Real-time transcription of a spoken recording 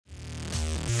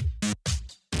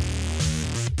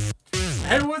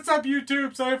Hey, what's up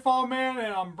YouTube? It's AFOL man,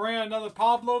 and I'm bringing another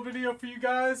Pablo video for you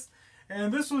guys.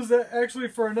 And this was actually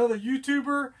for another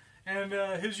YouTuber, and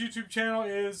his YouTube channel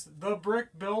is The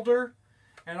Brick Builder.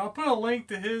 And I'll put a link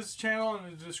to his channel in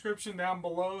the description down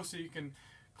below, so you can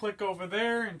click over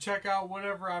there and check out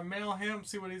whatever I mail him,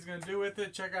 see what he's going to do with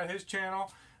it. Check out his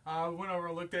channel. I went over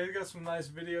and looked at it. He's got some nice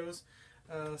videos.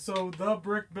 So The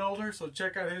Brick Builder, so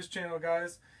check out his channel,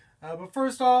 guys. But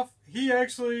first off, he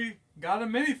actually got a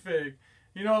minifig.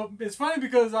 You know, it's funny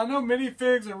because I know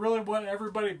minifigs are really what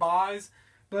everybody buys,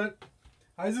 but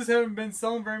I just haven't been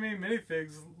selling very many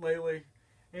minifigs lately.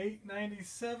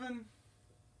 $8.97.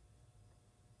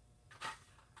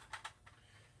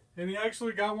 And he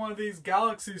actually got one of these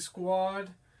Galaxy Squad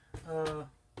kind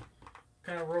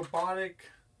of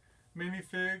robotic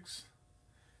minifigs.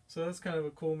 So that's kind of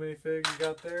a cool minifig you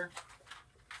got there.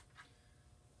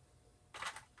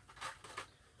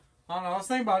 I don't know, I was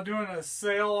thinking about doing a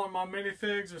sale on my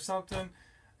minifigs or something.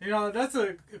 You know, that's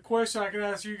a question I can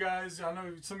ask you guys. I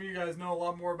know some of you guys know a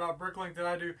lot more about BrickLink than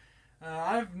I do.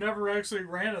 I've never actually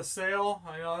ran a sale.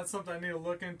 I know that's something I need to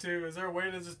look into. Is there a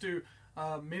way to just do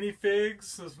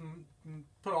minifigs? Just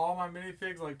put all my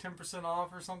minifigs like 10% off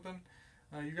or something?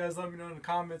 You guys let me know in the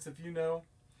comments if you know.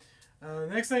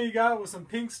 Next thing you got was some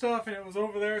pink stuff, and it was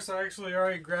over there, so I actually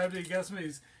already grabbed it. He got some of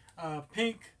these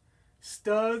pink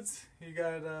studs. He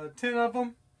got 10 of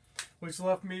them, which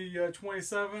left me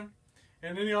 27.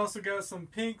 And then he also got some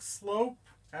pink slope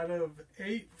out of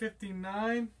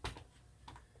 $8.59.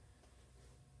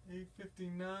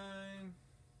 $8.59.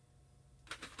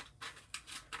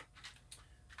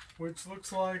 Which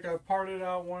looks like I parted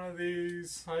out one of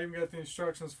these. I even got the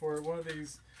instructions for it. One of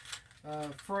these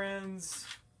Friends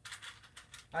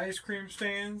ice cream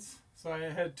stands. So I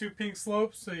had two pink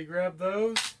slopes, so you grab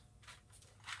those.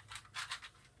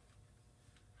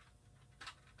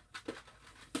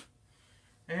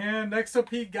 And next up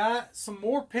he got some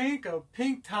more pink, a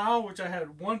pink towel, which I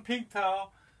had one pink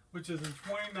towel, which is in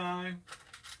 29.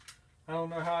 I don't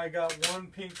know how I got one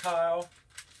pink tile,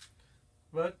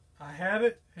 but I had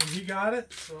it and he got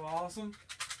it, so awesome.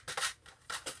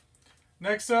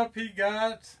 Next up he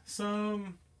got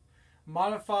some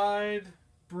modified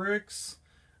bricks.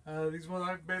 These ones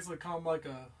I basically call them like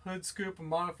a hood scoop, a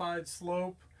modified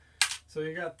slope. So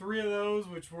you got 3 of those,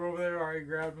 which were over there. I already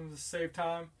grabbed them to save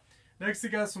time. Next, he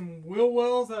got some wheel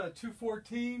wells out of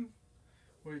 214,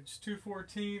 which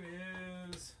 214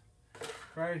 is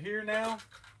right here now.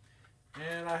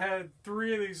 And I had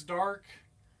 3 of these dark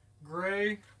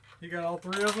gray. He got all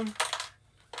 3 of them.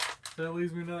 So that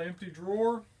leaves me another empty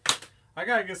drawer. I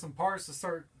gotta get some parts to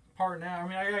start parting out. I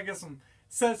mean, I gotta get some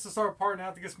sets to start parting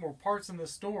out to get some more parts in the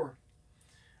store.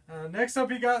 Next up,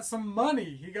 he got some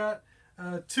money. He got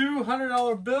 2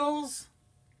 $100 bills.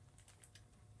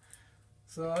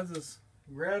 So I just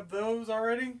grabbed those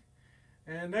already.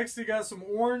 And next he got some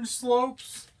orange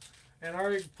slopes. And I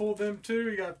already pulled them too.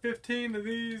 He got 15 of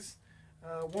these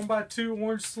 1x2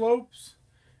 orange slopes.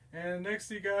 And next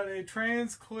he got a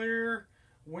trans clear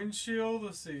windshield.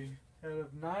 Let's see, out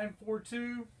of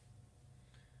 942.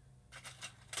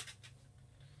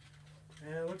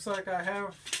 And it looks like I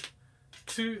have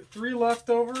 3 left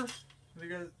over. They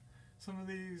got some of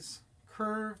these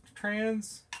curved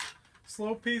trans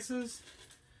slope pieces.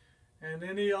 And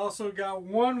then he also got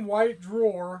 1 white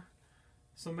drawer.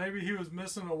 So maybe he was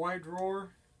missing a white drawer.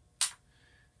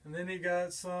 And then he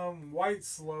got some white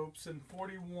slopes in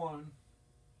 41.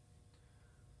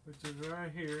 Which is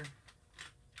right here.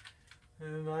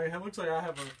 And it looks like I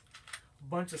have a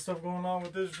bunch of stuff going on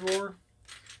with this drawer.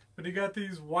 But he got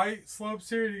these white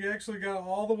slopes here. He actually got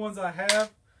all the ones I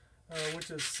have. Which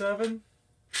is 7.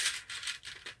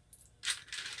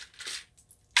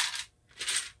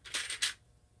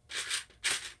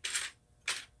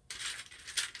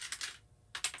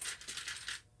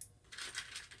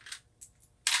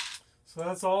 So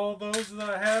that's all those that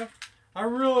I have. I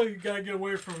really got to get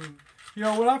away from, you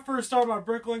know, when I first started my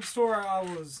BrickLink store, I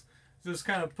was just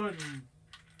kind of putting,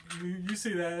 you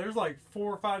see that, there's like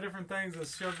 4 or 5 different things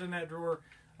that's shoved in that drawer.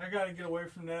 I got to get away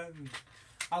from that. And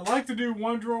I like to do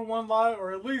 1 drawer, 1 lot,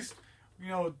 or at least, you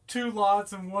know, 2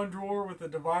 lots in 1 drawer with a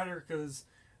divider, because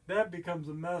that becomes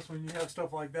a mess when you have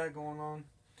stuff like that going on.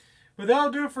 But that'll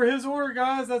do it for his order,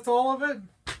 guys. That's all of it.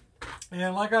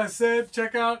 And like I said,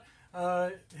 check out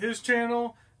his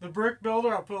channel, The Brick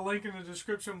Builder. I'll put a link in the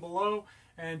description below.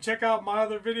 And check out my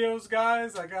other videos,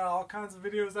 guys. I got all kinds of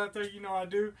videos out there, you know I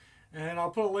do. And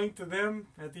I'll put a link to them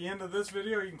at the end of this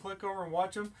video. You can click over and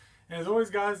watch them. And as always,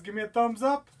 guys, give me a thumbs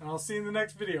up, and I'll see you in the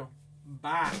next video.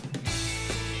 Bye.